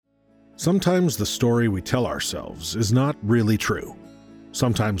Sometimes the story we tell ourselves is not really true.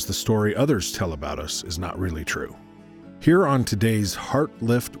 Sometimes the story others tell about us is not really true. Here on today's Heart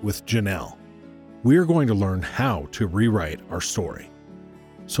Lift with Janelle, we are going to learn how to rewrite our story.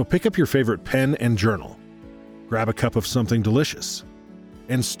 So pick up your favorite pen and journal, grab a cup of something delicious,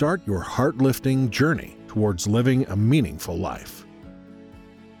 and start your heart-lifting journey towards living a meaningful life.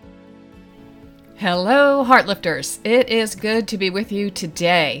 Hello, Heartlifters. It is good to be with you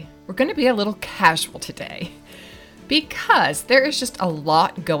today. We're going to be a little casual today because there is just a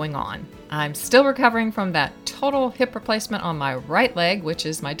lot going on. I'm still recovering from that total hip replacement on my right leg, which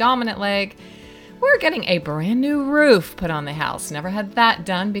is my dominant leg. We're getting a brand new roof put on the house. Never had that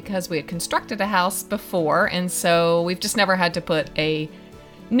done because we had constructed a house before, and so we've just never had to put a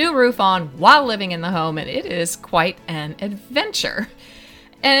new roof on while living in the home, and it is quite an adventure.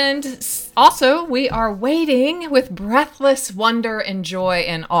 And also, we are waiting with breathless wonder and joy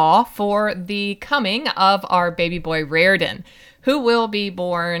and awe for the coming of our baby boy Raridan, who will be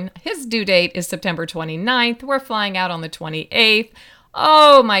born. His due date is September 29th. We're flying out on the 28th.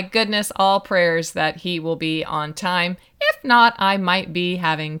 Oh my goodness, all prayers that he will be on time. If not, I might be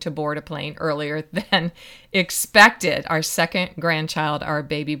having to board a plane earlier than expected. Our second grandchild, our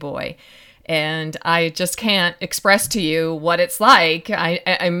baby boy. And I just can't express to you what it's like.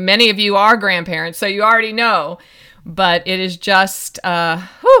 Many of you are grandparents, so you already know. But it is just,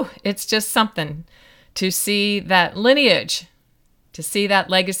 it's just something to see that lineage, to see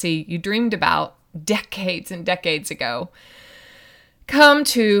that legacy you dreamed about decades and decades ago come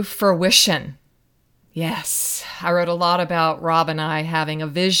to fruition. Yes, I wrote a lot about Rob and I having a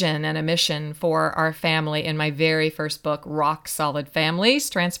vision and a mission for our family in my very first book, Rock Solid Families,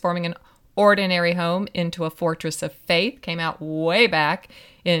 Transforming an Ordinary Home into a Fortress of Faith. Came out way back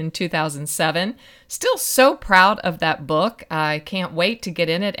in 2007. Still so proud of that book. I can't wait to get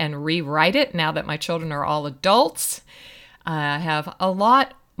in it and rewrite it now that my children are all adults. I have a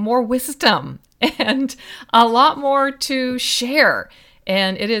lot more wisdom and a lot more to share.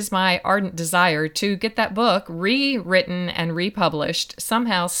 And it is my ardent desire to get that book rewritten and republished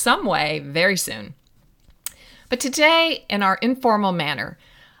somehow, some way, very soon. But today, in our informal manner,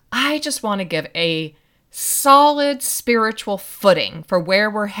 I just want to give a solid spiritual footing for where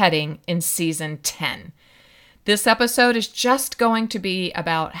we're heading in season 10. This episode is just going to be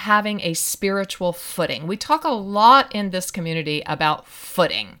about having a spiritual footing. We talk a lot in this community about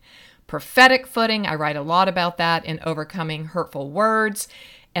footing, prophetic footing. I write a lot about that in Overcoming Hurtful Words,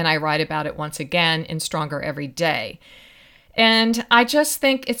 and I write about it once again in Stronger Every Day. And I just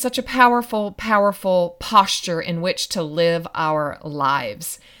think it's such a powerful, powerful posture in which to live our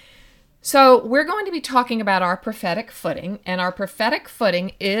lives. So we're going to be talking about our prophetic footing, and our prophetic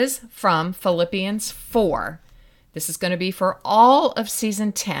footing is from Philippians 4. This is going to be for all of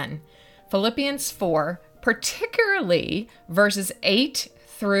season 10. Philippians 4, particularly verses 8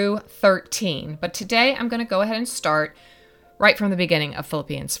 through 13. But today I'm going to go ahead and start right from the beginning of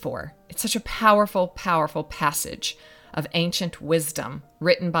Philippians 4. It's such a powerful, powerful passage of ancient wisdom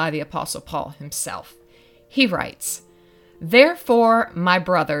written by the Apostle Paul himself. He writes, "Therefore, my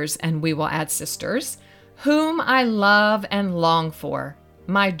brothers," and we will add sisters, "whom I love and long for,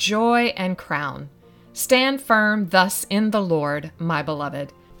 my joy and crown, stand firm thus in the Lord, my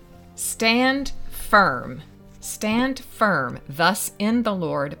beloved." Stand firm thus in the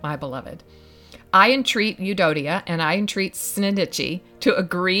Lord, my beloved. I entreat Euodia and I entreat Syntyche to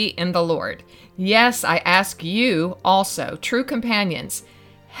agree in the Lord. Yes, I ask you also, true companions,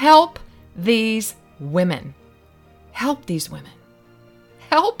 help these women. Help these women.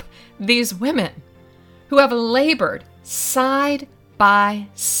 Help these women who have labored side by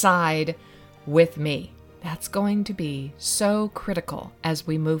side with me. That's going to be so critical as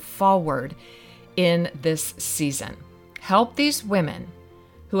we move forward in this season. Help these women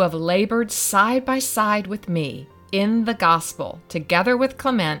who have labored side by side with me in the gospel, together with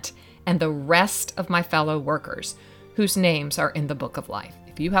Clement and the rest of my fellow workers, whose names are in the book of life.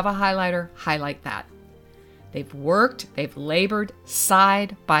 If you have a highlighter, highlight that. They've worked, they've labored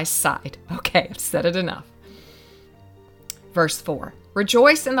side by side. Okay, I've said it enough. Verse 4,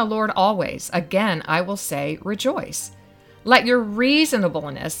 "Rejoice in the Lord always. Again, I will say, rejoice. Let your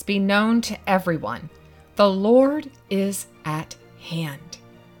reasonableness be known to everyone. The Lord is at hand."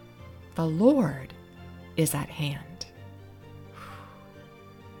 The Lord is at hand.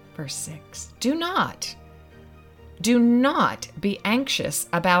 Verse 6, Do not be anxious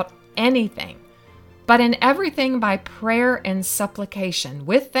about anything, but in everything by prayer and supplication,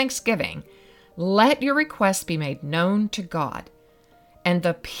 with thanksgiving, let your requests be made known to God. And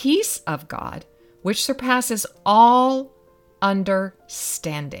the peace of God, which surpasses all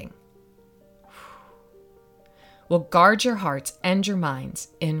understanding, will guard your hearts and your minds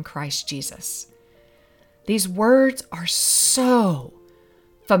in Christ Jesus. These words are so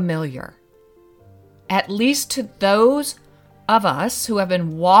familiar, at least to those of us who have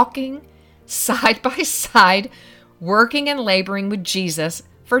been walking side by side, working and laboring with Jesus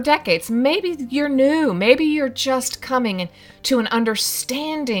for decades. Maybe you're new. Maybe you're just coming to an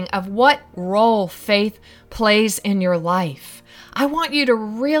understanding of what role faith plays in your life. I want you to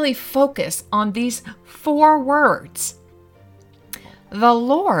really focus on these 4 words. The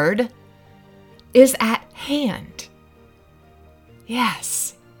Lord is at hand.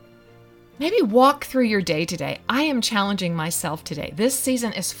 Yes. Maybe walk through your day today. I am challenging myself today. This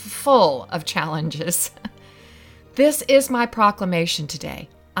season is full of challenges. This is my proclamation today.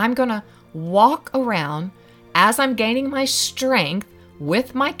 I'm going to walk around as I'm gaining my strength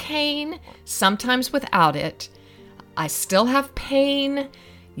with my cane, sometimes without it. I still have pain.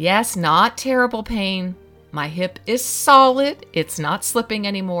 Yes, not terrible pain. My hip is solid. It's not slipping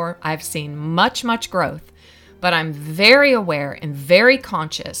anymore. I've seen much, much growth. But I'm very aware and very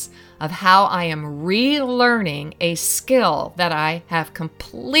conscious of how I am relearning a skill that I have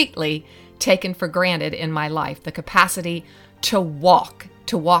completely taken for granted in my life, the capacity to walk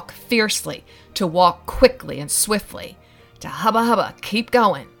fiercely, to walk quickly and swiftly, to hubba, keep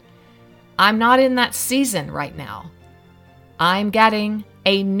going. I'm not in that season right now. I'm getting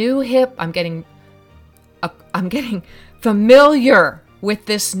a new hip. I'm getting familiar with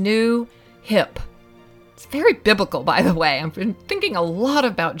this new hip. It's very biblical, by the way. I've been thinking a lot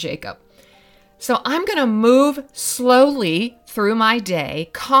about Jacob. So I'm going to move slowly through my day,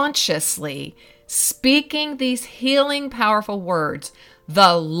 consciously speaking these healing, powerful words.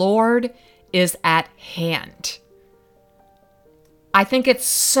 The Lord is at hand. I think it's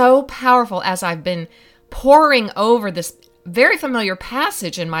so powerful as I've been poring over this very familiar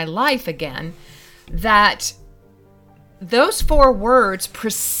passage in my life again, that those 4 words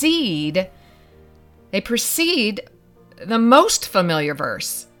precede the most familiar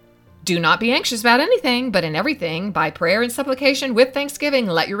verse. Do not be anxious about anything, but in everything, by prayer and supplication with thanksgiving,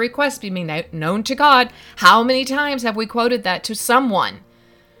 let your requests be made known to God. How many times have we quoted that to someone?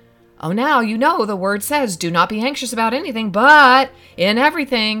 Oh, now you know the word says, do not be anxious about anything, but in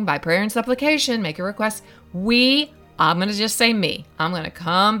everything, by prayer and supplication, make your requests. I'm going to just say me. I'm going to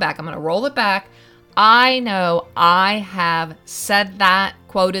come back. I'm going to roll it back. I know I have said that,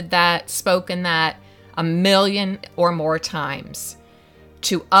 quoted that, spoken that 1,000,000 or more times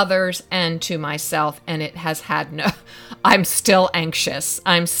to others and to myself, and it has had I'm still anxious.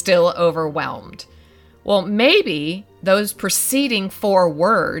 I'm still overwhelmed. Well, maybe those preceding 4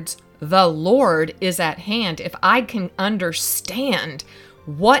 words, the Lord is at hand, if I can understand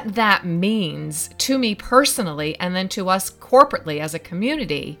what that means to me personally and then to us corporately as a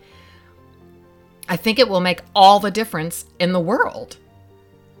community, I think it will make all the difference in the world.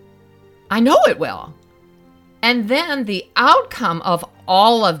 I know it will. And then the outcome of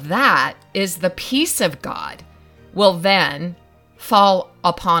all of that is the peace of God will then fall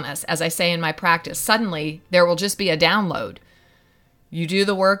upon us. As I say in my practice, suddenly there will just be a download. You do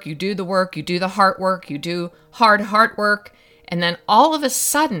the work, you do the heart work, you do hard heart work, and then all of a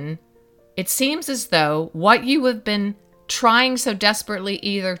sudden, it seems as though what you have been trying so desperately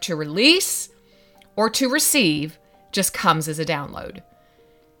either to release or to receive just comes as a download.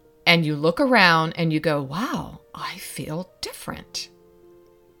 And you look around and you go, wow, I feel different.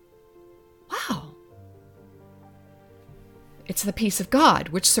 Wow. It's the peace of God,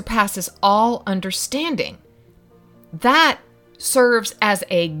 which surpasses all understanding. That serves as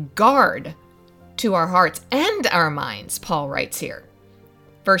a guard to our hearts and our minds, Paul writes here.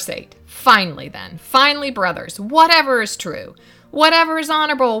 Verse 8, finally, brothers, whatever is true, whatever is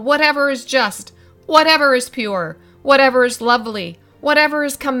honorable, whatever is just, whatever is pure, whatever is lovely, whatever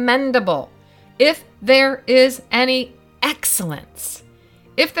is commendable, if there is any excellence,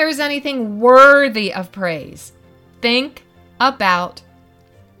 if there is anything worthy of praise, think about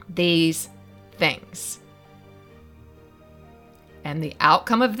these things. And the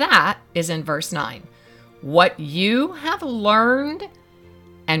outcome of that is in verse 9. What you have learned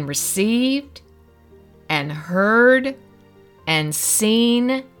and received and heard and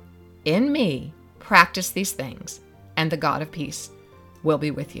seen in me, practice these things, and the God of peace will be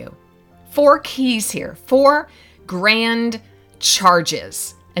with you. 4 keys here, 4 grand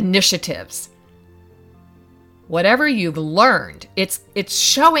charges, initiatives. Whatever you've learned, it's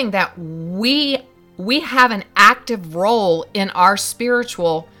showing that we have an active role in our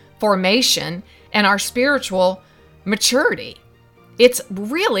spiritual formation and our spiritual maturity. It's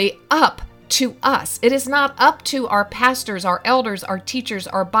really up to us. It is not up to our pastors, our elders, our teachers,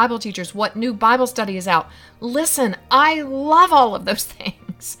 our Bible teachers, what new Bible study is out. Listen, I love all of those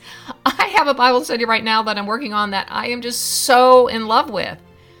things. I have a Bible study right now that I'm working on that I am just so in love with.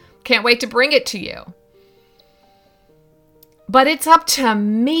 Can't wait to bring it to you. But it's up to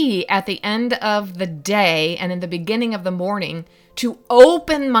me at the end of the day and in the beginning of the morning to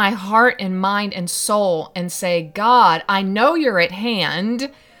open my heart and mind and soul and say, God, I know you're at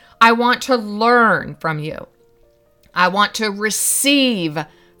hand. I want to learn from you. I want to receive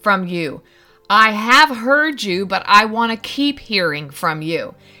from you. I have heard you, but I want to keep hearing from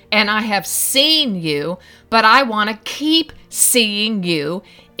you. And I have seen you, but I want to keep seeing you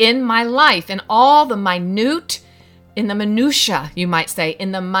in my life, in all the minutia, you might say,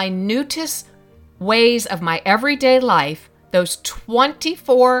 in the minutest ways of my everyday life, those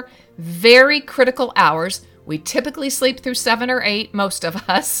 24 very critical hours. We typically sleep through 7 or 8, most of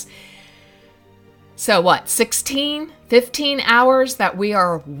us. So what, 16, 15 hours that we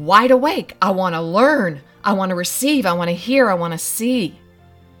are wide awake. I want to learn. I want to receive. I want to hear. I want to see.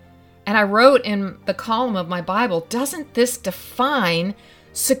 And I wrote in the column of my Bible, doesn't this define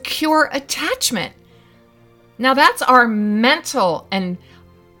secure attachment? Now that's our mental and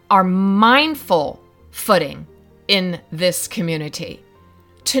our mindful footing in this community.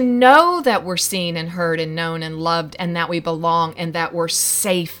 To know that we're seen and heard and known and loved and that we belong and that we're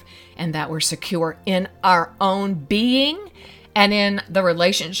safe and that we're secure in our own being and in the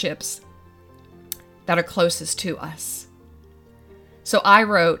relationships that are closest to us. So I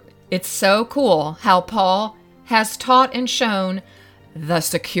wrote, it's so cool how Paul has taught and shown the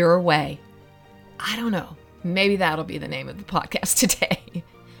secure way. I don't know. Maybe that'll be the name of the podcast today.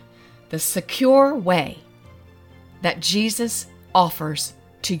 The secure way that Jesus offers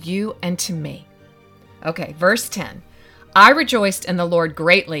to you and to me. Okay, verse 10. I rejoiced in the Lord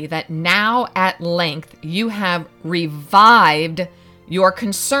greatly that now at length you have revived your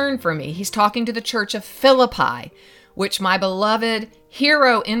concern for me. He's talking to the church of Philippi, which my beloved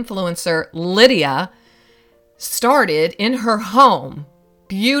hero influencer Lydia started in her home.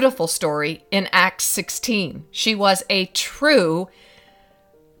 Beautiful story in Acts 16. She was a true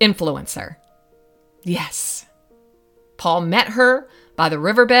influencer. Yes. Paul met her by the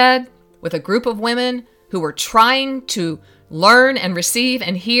riverbed with a group of women who were trying to learn and receive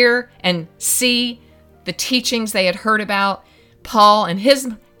and hear and see the teachings they had heard about. Paul and his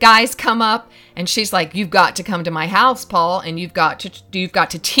guys come up and she's like, you've got to come to my house, Paul, and you've got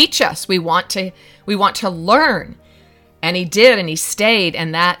to teach us. We want to learn. And he did, and he stayed,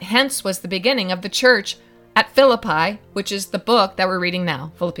 and that hence was the beginning of the church at Philippi, which is the book that we're reading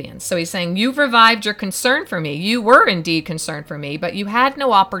now, Philippians. So he's saying, you've revived your concern for me. You were indeed concerned for me, but you had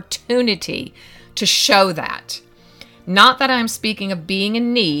no opportunity to show that. Not that I'm speaking of being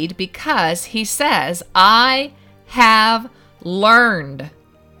in need, because he says, I have learned.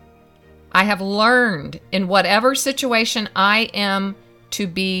 I have learned in whatever situation I am to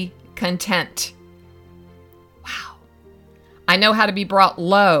be content. Wow. I know how to be brought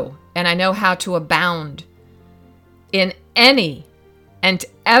low, and I know how to abound. In any and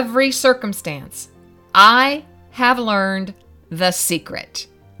every circumstance, I have learned the secret.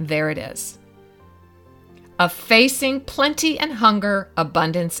 There it is. Of facing plenty and hunger,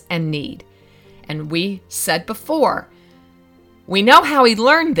 abundance and need. And we said before, we know how he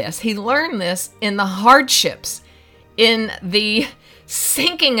learned this. He learned this in the hardships, in the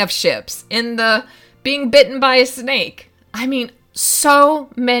sinking of ships, in the being bitten by a snake. I mean, so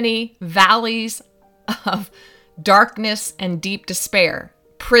many valleys of darkness and deep despair,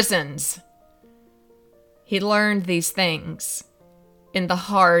 prisons. He learned these things in the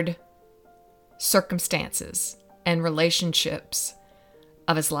hard circumstances and relationships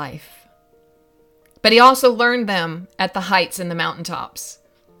of his life. But he also learned them at the heights and the mountaintops.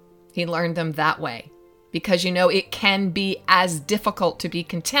 He learned them that way because, it can be as difficult to be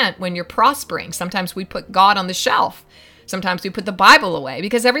content when you're prospering. Sometimes we put God on the shelf. Sometimes we put the Bible away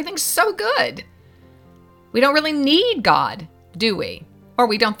because everything's so good. We don't really need God, do we? Or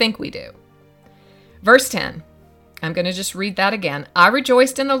we don't think we do. Verse 10, I'm going to just read that again. I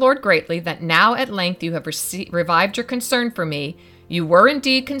rejoiced in the Lord greatly that now at length you have revived your concern for me. You were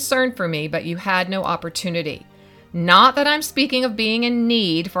indeed concerned for me, but you had no opportunity. Not that I'm speaking of being in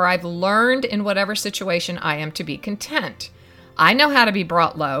need, for I've learned in whatever situation I am to be content. I know how to be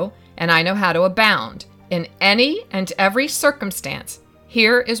brought low, and I know how to abound. In any and every circumstance,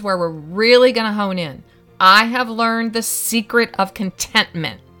 here is where we're really going to hone in. I have learned the secret of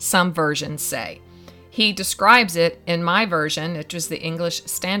contentment, some versions say. He describes it in my version, which was the English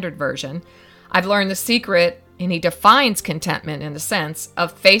Standard Version. I've learned the secret and he defines contentment in the sense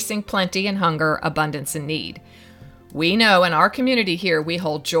of facing plenty and hunger, abundance and need. We know in our community here, we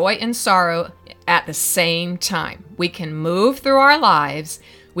hold joy and sorrow at the same time. We can move through our lives.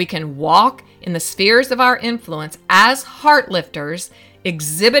 We can walk in the spheres of our influence as heart lifters,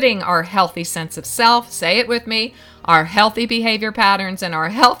 exhibiting our healthy sense of self, say it with me, our healthy behavior patterns and our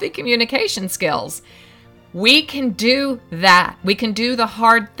healthy communication skills. We can do that. We can do the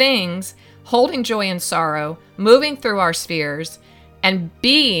hard things, holding joy and sorrow, moving through our spheres, and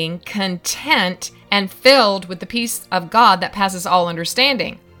being content and filled with the peace of God that passes all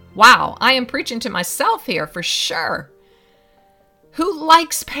understanding. Wow, I am preaching to myself here for sure. Who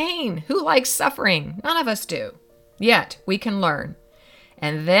likes pain? Who likes suffering? None of us do. Yet we can learn.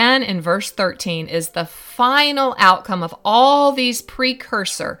 And then in verse 13 is the final outcome of all these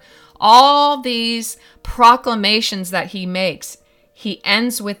precursor, all these proclamations that he makes. He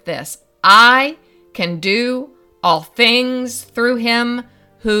ends with this: I can do all things through him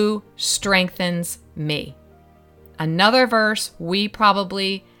who strengthens me. Another verse we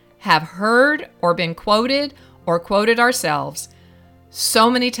probably have heard or been quoted or quoted ourselves so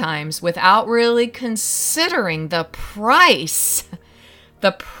many times without really considering the price,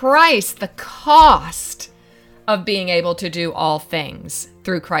 the cost of being able to do all things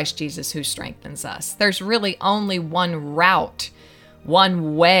through Christ Jesus who strengthens us. There's really only one route,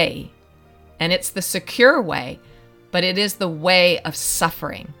 one way, and it's the secure way, but it is the way of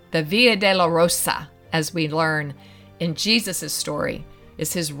suffering. The Via Dolorosa, as we learn in Jesus' story,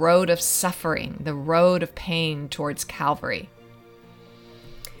 is his road of suffering, the road of pain towards Calvary.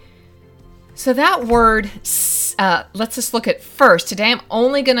 So that word, let's just look at first. Today I'm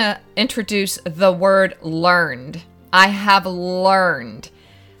only going to introduce the word learned. I have learned.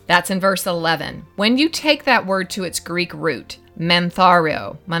 That's in verse 11. When you take that word to its Greek root,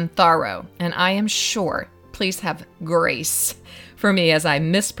 mantharo, and I am sure, please have grace for me as I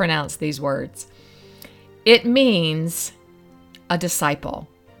mispronounce these words. It means a disciple.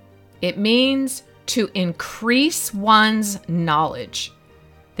 It means to increase one's knowledge.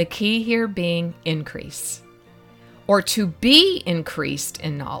 The key here being increase, or to be increased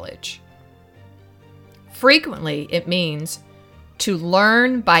in knowledge. Frequently, it means to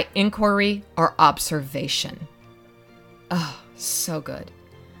learn by inquiry or observation. Oh, so good.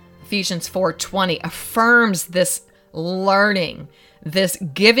 Ephesians 4:20 affirms this learning, this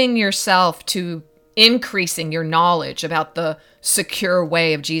giving yourself to increasing your knowledge about the secure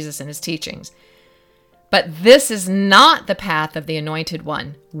way of Jesus and his teachings. But this is not the path of the Anointed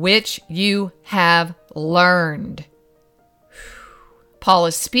One, which you have learned. Paul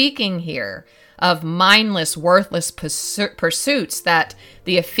is speaking here of mindless, worthless pursuits that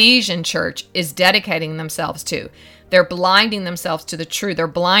the Ephesian church is dedicating themselves to. They're blinding themselves to the truth. They're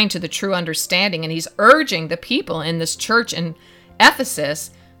blind to the true understanding. And he's urging the people in this church in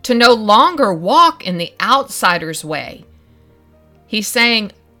Ephesus to no longer walk in the outsider's way. He's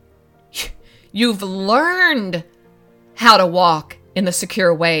saying, you've learned how to walk in the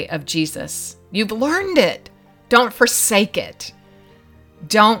secure way of Jesus. You've learned it. Don't forsake it.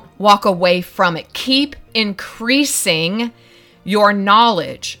 Don't walk away from it. Keep increasing your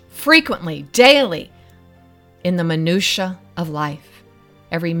knowledge frequently, daily, in the minutia of life.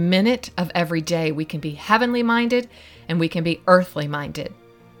 Every minute of every day, we can be heavenly minded and we can be earthly minded.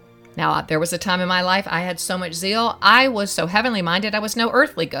 Now, there was a time in my life I had so much zeal. I was so heavenly minded, I was no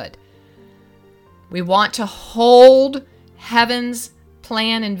earthly good. We want to hold heaven's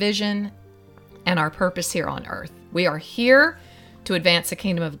plan and vision and our purpose here on earth. We are here to advance the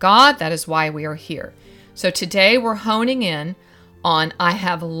kingdom of God. That is why we are here. So today we're honing in on I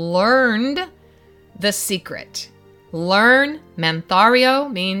have learned the secret. Learn, manthario,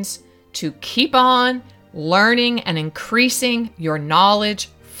 means to keep on learning and increasing your knowledge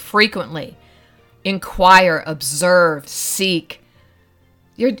frequently. Inquire, observe, seek.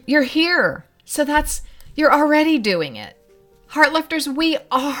 You're here. So you're already doing it. Heartlifters, we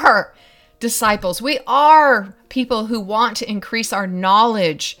are disciples. We are people who want to increase our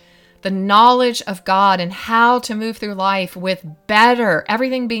knowledge, the knowledge of God and how to move through life with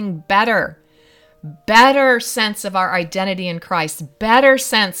everything being better sense of our identity in Christ, better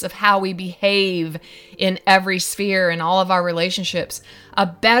sense of how we behave in every sphere in all of our relationships, a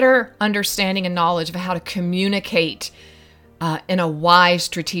better understanding and knowledge of how to communicate in a wise,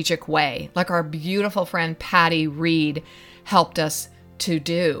 strategic way, like our beautiful friend Patty Reed helped us to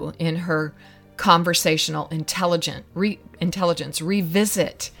do in her conversational intelligence.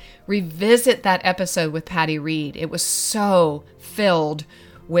 Revisit that episode with Patty Reed. It was so filled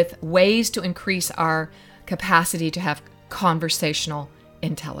with ways to increase our capacity to have conversational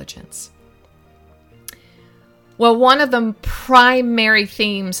intelligence. Well, one of the primary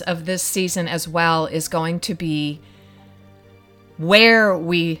themes of this season as well is going to be where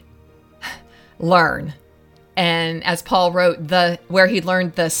we learn. And as Paul wrote, where he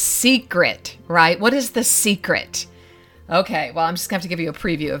learned the secret, right? What is the secret? Okay, well, I'm just going to have to give you a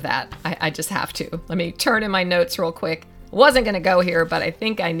preview of that. I just have to. Let me turn in my notes real quick. Wasn't going to go here, but I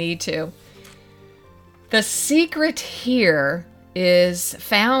think I need to. The secret here is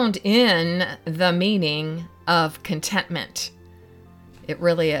found in the meaning of contentment. It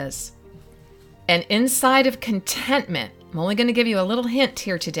really is. And inside of contentment, I'm only going to give you a little hint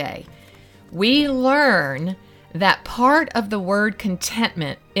here today. We learn that part of the word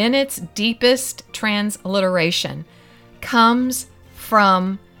contentment in its deepest transliteration comes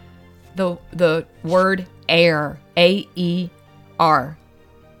from the word air, A-E-R,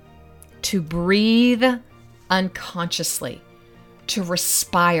 to breathe unconsciously, to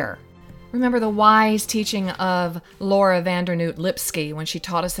respire. Remember the wise teaching of Laura Vandernoot Lipsky when she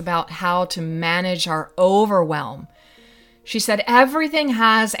taught us about how to manage our overwhelm. She said everything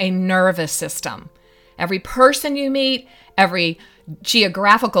has a nervous system. Every person you meet, every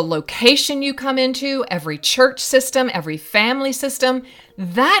geographical location you come into, every church system, every family system,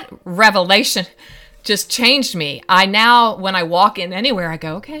 that revelation just changed me. I now, when I walk in anywhere, I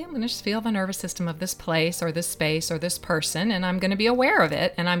go, okay, I'm going to just feel the nervous system of this place or this space or this person, and I'm going to be aware of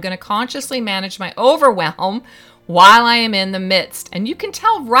it, and I'm going to consciously manage my overwhelm while I am in the midst. And you can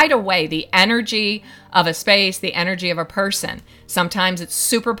tell right away the energy of a space, the energy of a person. Sometimes it's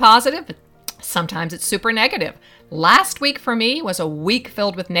super positive, sometimes it's super negative. Last week for me was a week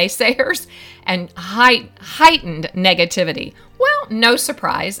filled with naysayers and heightened negativity. Well, no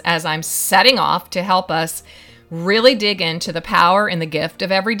surprise, as I'm setting off to help us really dig into the power and the gift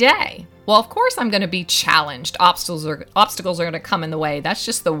of every day. Well, of course, I'm going to be challenged. Obstacles are going to come in the way. That's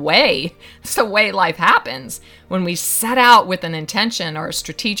just the way. It's the way life happens. When we set out with an intention or a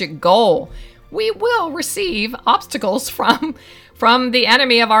strategic goal, we will receive obstacles from the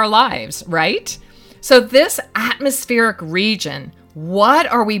enemy of our lives, right? So this atmospheric region, what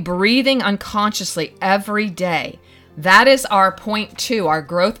are we breathing unconsciously every day? That is our point 2, our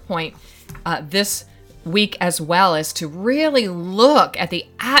growth point this week, as well, is to really look at the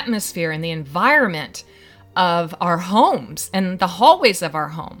atmosphere and the environment of our homes and the hallways of our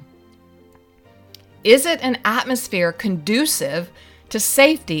home. Is it an atmosphere conducive to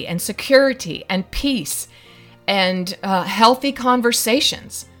safety and security and peace and healthy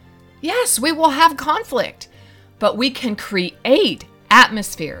conversations? Yes, we will have conflict, but we can create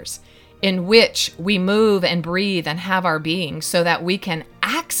atmospheres in which we move and breathe and have our being so that we can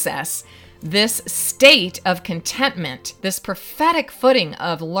access this state of contentment, this prophetic footing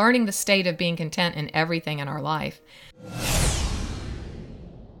of learning the state of being content in everything in our life.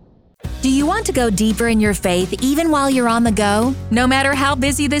 Do you want to go deeper in your faith even while you're on the go? No matter how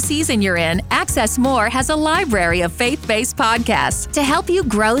busy the season you're in, Access More has a library of faith-based podcasts to help you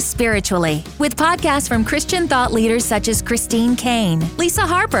grow spiritually. With podcasts from Christian thought leaders such as Christine Caine, Lisa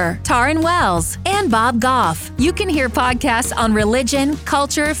Harper, Taryn Wells, and Bob Goff. You can hear podcasts on religion,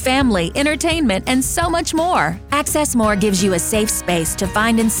 culture, family, entertainment, and so much more. Access More gives you a safe space to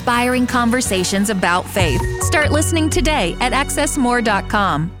find inspiring conversations about faith. Start listening today at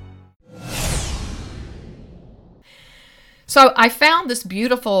accessmore.com. So I found this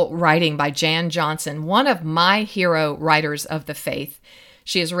beautiful writing by Jan Johnson, one of my hero writers of the faith.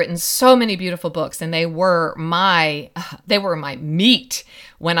 She has written so many beautiful books, and they were my meat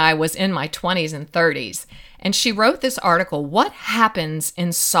when I was in my 20s and 30s. And she wrote this article, What Happens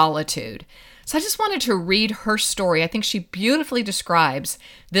in Solitude? So I just wanted to read her story. I think she beautifully describes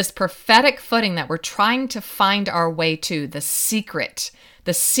this prophetic footing that we're trying to find our way to, the secret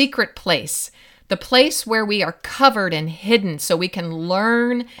place. The place where we are covered and hidden so we can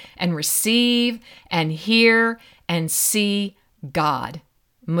learn and receive and hear and see God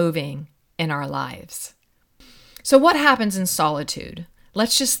moving in our lives. So what happens in solitude?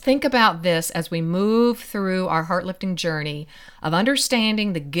 Let's just think about this as we move through our heart-lifting journey of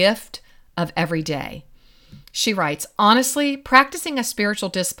understanding the gift of every day. She writes, honestly, practicing a spiritual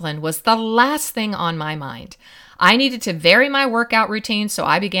discipline was the last thing on my mind. I needed to vary my workout routine, so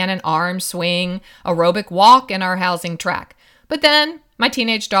I began an arm swing, aerobic walk in our housing track. But then my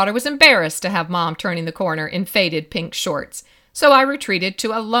teenage daughter was embarrassed to have mom turning the corner in faded pink shorts. So I retreated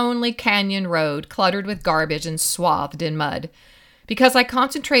to a lonely canyon road cluttered with garbage and swathed in mud. Because I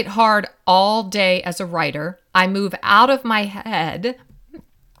concentrate hard all day as a writer, I move out of my head.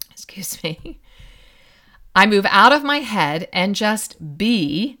 I move out of my head and just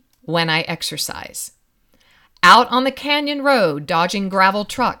be when I exercise. Out on the canyon road, dodging gravel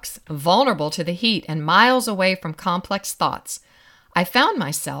trucks, vulnerable to the heat and miles away from complex thoughts, I found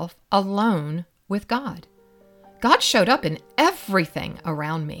myself alone with God. God showed up in everything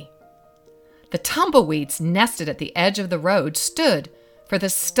around me. The tumbleweeds nested at the edge of the road stood for the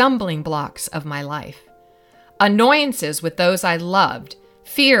stumbling blocks of my life. Annoyances with those I loved,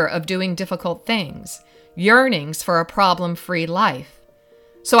 fear of doing difficult things, yearnings for a problem-free life.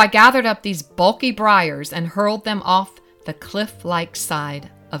 So I gathered up these bulky briars and hurled them off the cliff-like side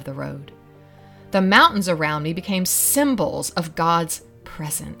of the road. The mountains around me became symbols of God's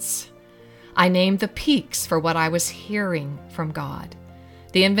presence. I named the peaks for what I was hearing from God.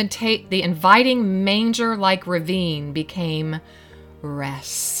 The inviting manger-like ravine became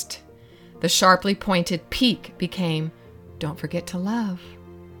rest. The sharply pointed peak became, don't forget to love.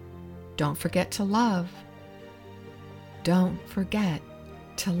 Don't forget to love. Don't forget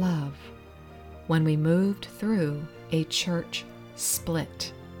to love. When we moved through a church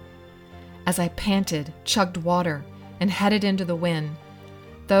split. As I panted, chugged water, and headed into the wind,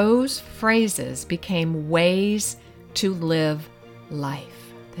 those phrases became ways to live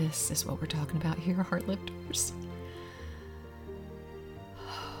life. This is what we're talking about here, Heartlifters.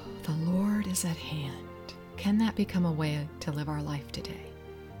 The Lord is at hand. Can that become a way to live our life today?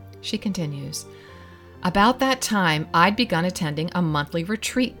 She continues, about that time, I'd begun attending a monthly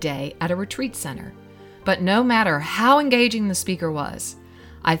retreat day at a retreat center. But no matter how engaging the speaker was,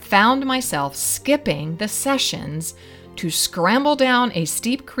 I found myself skipping the sessions to scramble down a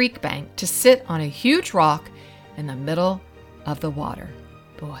steep creek bank to sit on a huge rock in the middle of the water.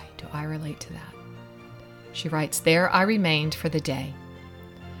 Boy, do I relate to that. She writes, there I remained for the day.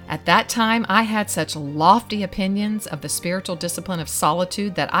 At that time, I had such lofty opinions of the spiritual discipline of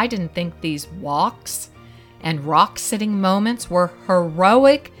solitude that I didn't think these walks and rock-sitting moments were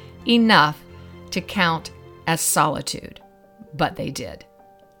heroic enough to count as solitude. But they did.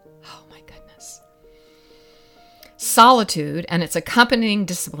 Oh my goodness. Solitude and its accompanying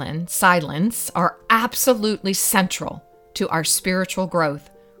discipline, silence, are absolutely central to our spiritual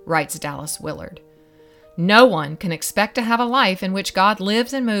growth, writes Dallas Willard. No one can expect to have a life in which God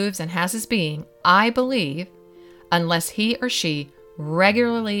lives and moves and has his being, I believe, unless he or she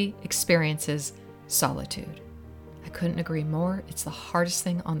regularly experiences solitude. I couldn't agree more. It's the hardest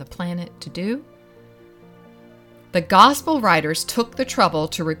thing on the planet to do. The gospel writers took the trouble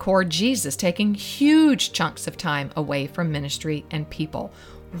to record Jesus taking huge chunks of time away from ministry and people.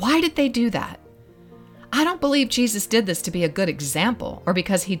 Why did they do that? I don't believe Jesus did this to be a good example or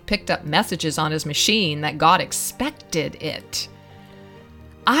because he'd picked up messages on his machine that God expected it.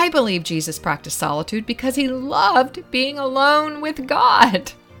 I believe Jesus practiced solitude because he loved being alone with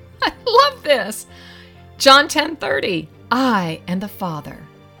God. I love this. John 10:30, I and the Father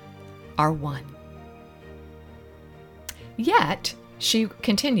are one. Yet, she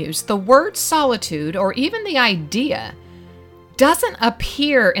continues, the word solitude, or even the idea, doesn't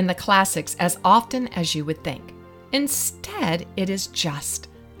appear in the classics as often as you would think. Instead, it is just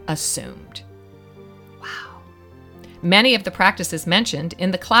assumed. Wow. Many of the practices mentioned in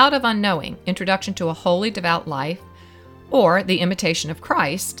The Cloud of Unknowing, Introduction to a Holy Devout Life, or The Imitation of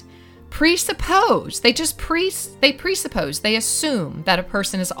Christ, they assume that a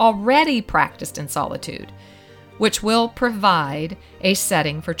person is already practiced in solitude, which will provide a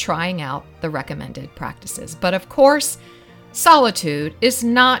setting for trying out the recommended practices. But of course, solitude is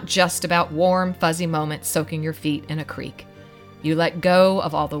not just about warm, fuzzy moments soaking your feet in a creek. You let go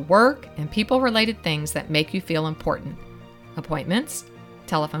of all the work and people-related things that make you feel important. Appointments,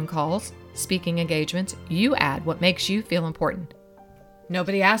 telephone calls, speaking engagements. You add what makes you feel important.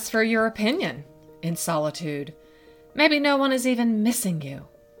 Nobody asks for your opinion in solitude. Maybe no one is even missing you.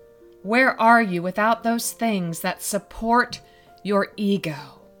 Where are you without those things that support your ego?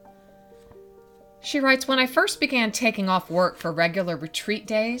 She writes, when I first began taking off work for regular retreat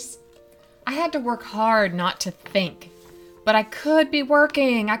days, I had to work hard not to think. But I could be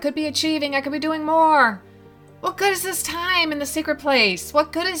working, I could be achieving, I could be doing more. What good is this time in the secret place?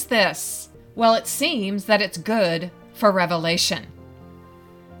 What good is this? Well, it seems that it's good for revelation.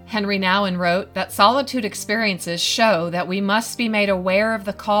 Henry Nouwen wrote that solitude experiences show that we must be made aware of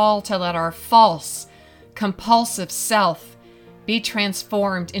the call to let our false, compulsive self be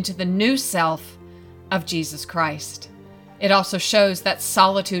transformed into the new self of Jesus Christ. It also shows that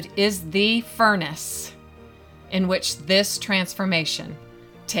solitude is the furnace in which this transformation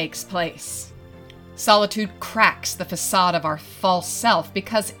takes place. Solitude cracks the facade of our false self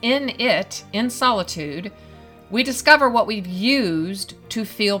because in solitude, we discover what we've used to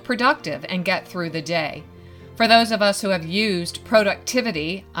feel productive and get through the day. For those of us who have used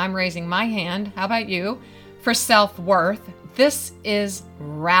productivity, I'm raising my hand, how about you, For self-worth, this is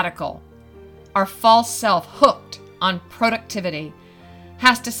radical. Our false self, hooked on productivity,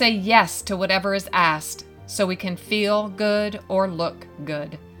 has to say yes to whatever is asked so we can feel good or look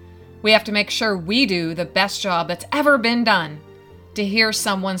good. We have to make sure we do the best job that's ever been done to hear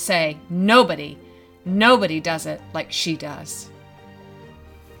someone say, nobody does it like she does.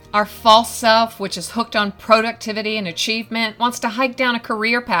 Our false self, which is hooked on productivity and achievement, wants to hike down a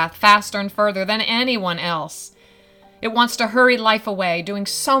career path faster and further than anyone else. It wants to hurry life away, doing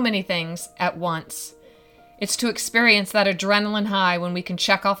so many things at once. It's to experience that adrenaline high when we can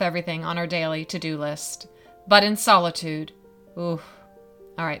check off everything on our daily to-do list. But in solitude, ooh.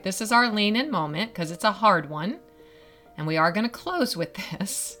 All right, this is our lean-in moment because it's a hard one, and we are going to close with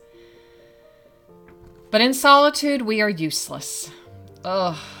this. But in solitude, we are useless.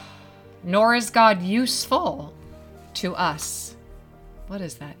 Ugh. Nor is God useful to us. What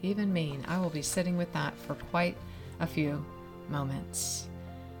does that even mean? I will be sitting with that for quite a few moments.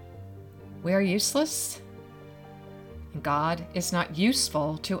 We are useless, and God is not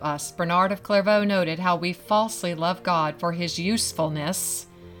useful to us. Bernard of Clairvaux noted how we falsely love God for his usefulness,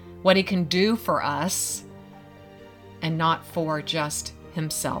 what he can do for us, and not for just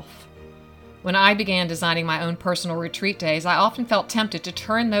himself. When I began designing my own personal retreat days, I often felt tempted to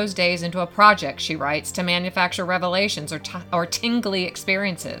turn those days into a project, she writes, to manufacture revelations or tingly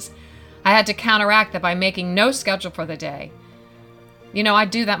experiences. I had to counteract that by making no schedule for the day. You know, I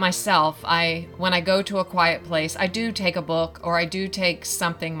do that myself. When I go to a quiet place, I do take a book or I do take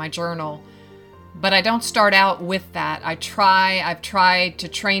something, my journal, but I don't start out with that. I've tried to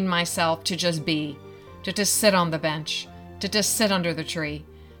train myself to just be, to just sit on the bench, to just sit under the tree,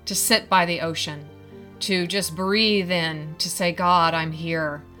 to sit by the ocean, to just breathe in, to say, God, I'm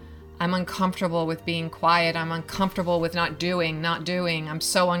here. I'm uncomfortable with being quiet. I'm uncomfortable with not doing. I'm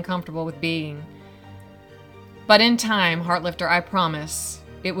so uncomfortable with being. But in time, Heartlifter, I promise,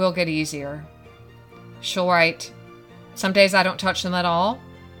 it will get easier. She'll write, some days I don't touch them at all.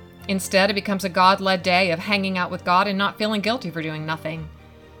 Instead, it becomes a God-led day of hanging out with God and not feeling guilty for doing nothing.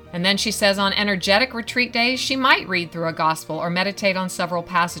 And then she says on energetic retreat days, she might read through a gospel or meditate on several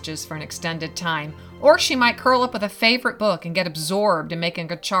passages for an extended time. Or she might curl up with a favorite book and get absorbed in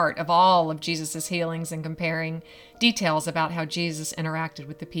making a chart of all of Jesus' healings and comparing details about how Jesus interacted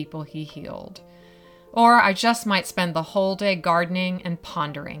with the people he healed. Or I just might spend the whole day gardening and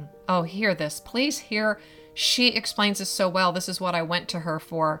pondering. Oh, hear this. Please hear. She explains this so well. This is what I went to her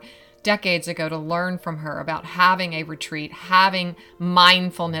for decades ago to learn from her about having a retreat, having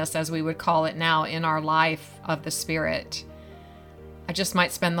mindfulness, as we would call it now, in our life of the Spirit. I just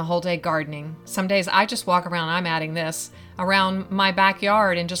might spend the whole day gardening. Some days I just walk around, I'm adding this, around my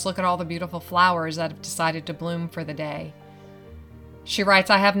backyard and just look at all the beautiful flowers that have decided to bloom for the day. She writes,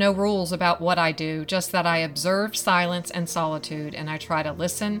 I have no rules about what I do, just that I observe silence and solitude, and I try to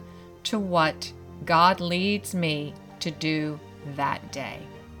listen to what God leads me to do that day.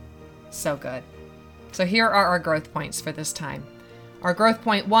 So good. So here are our growth points for this time. Our growth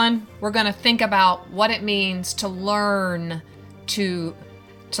point 1, we're going to think about what it means to learn to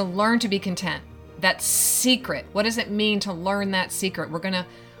be content. That secret. What does it mean to learn that secret? We're going to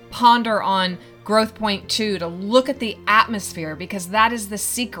ponder on growth point 2 to look at the atmosphere, because that is the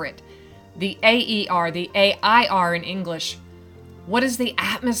secret. The AER, the AIR in English. What is the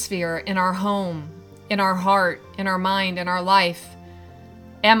atmosphere in our home, in our heart, in our mind, in our life?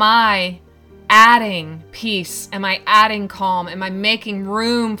 Am I adding peace? Am I adding calm? Am I making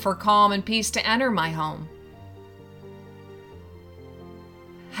room for calm and peace to enter my home?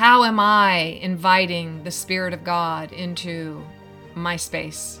 How am I inviting the Spirit of God into my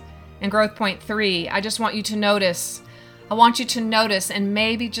space? And growth point 3, I just want you to notice. I want you to notice and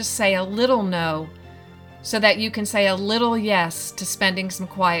maybe just say a little no so that you can say a little yes to spending some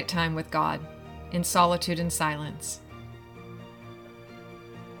quiet time with God in solitude and silence.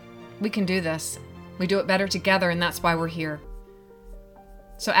 We can do this. We do it better together, and that's why we're here.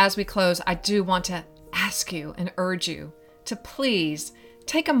 So as we close, I do want to ask you and urge you to please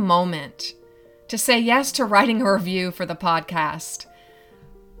take a moment to say yes to writing a review for the podcast.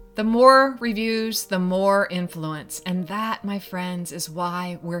 The more reviews, the more influence. And that, my friends, is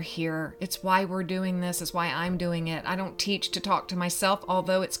why we're here. It's why we're doing this. It's why I'm doing it. I don't teach to talk to myself,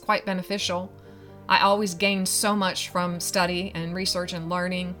 although it's quite beneficial. I always gain so much from study and research and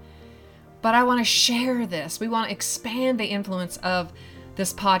learning. But I want to share this. We want to expand the influence of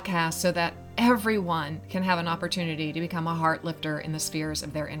this podcast so that everyone can have an opportunity to become a heart lifter in the spheres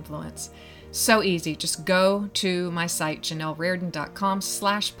of their influence. So easy. Just go to my site,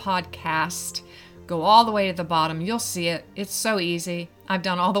 JanelleReardon.com/podcast. Go all the way to the bottom. You'll see it. It's so easy. I've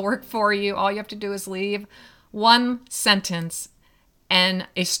done all the work for you. All you have to do is leave one sentence and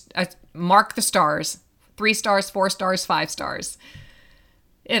mark the stars, 3 stars, 4 stars, 5 stars.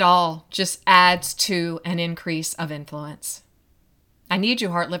 It all just adds to an increase of influence. I need you,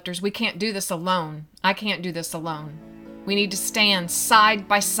 Heartlifters. We can't do this alone. I can't do this alone. We need to stand side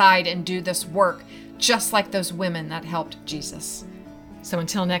by side and do this work, just like those women that helped Jesus. So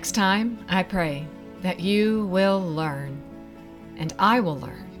until next time, I pray that you will learn, and I will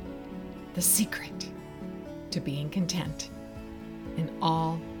learn, the secret to being content in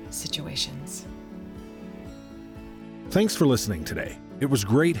all situations. Thanks for listening today. It was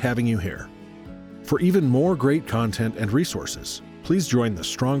great having you here. For even more great content and resources, please join the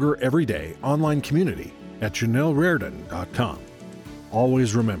Stronger Everyday online community at JanelleRaridan.com.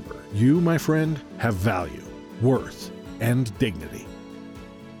 Always remember, you, my friend, have value, worth, and dignity.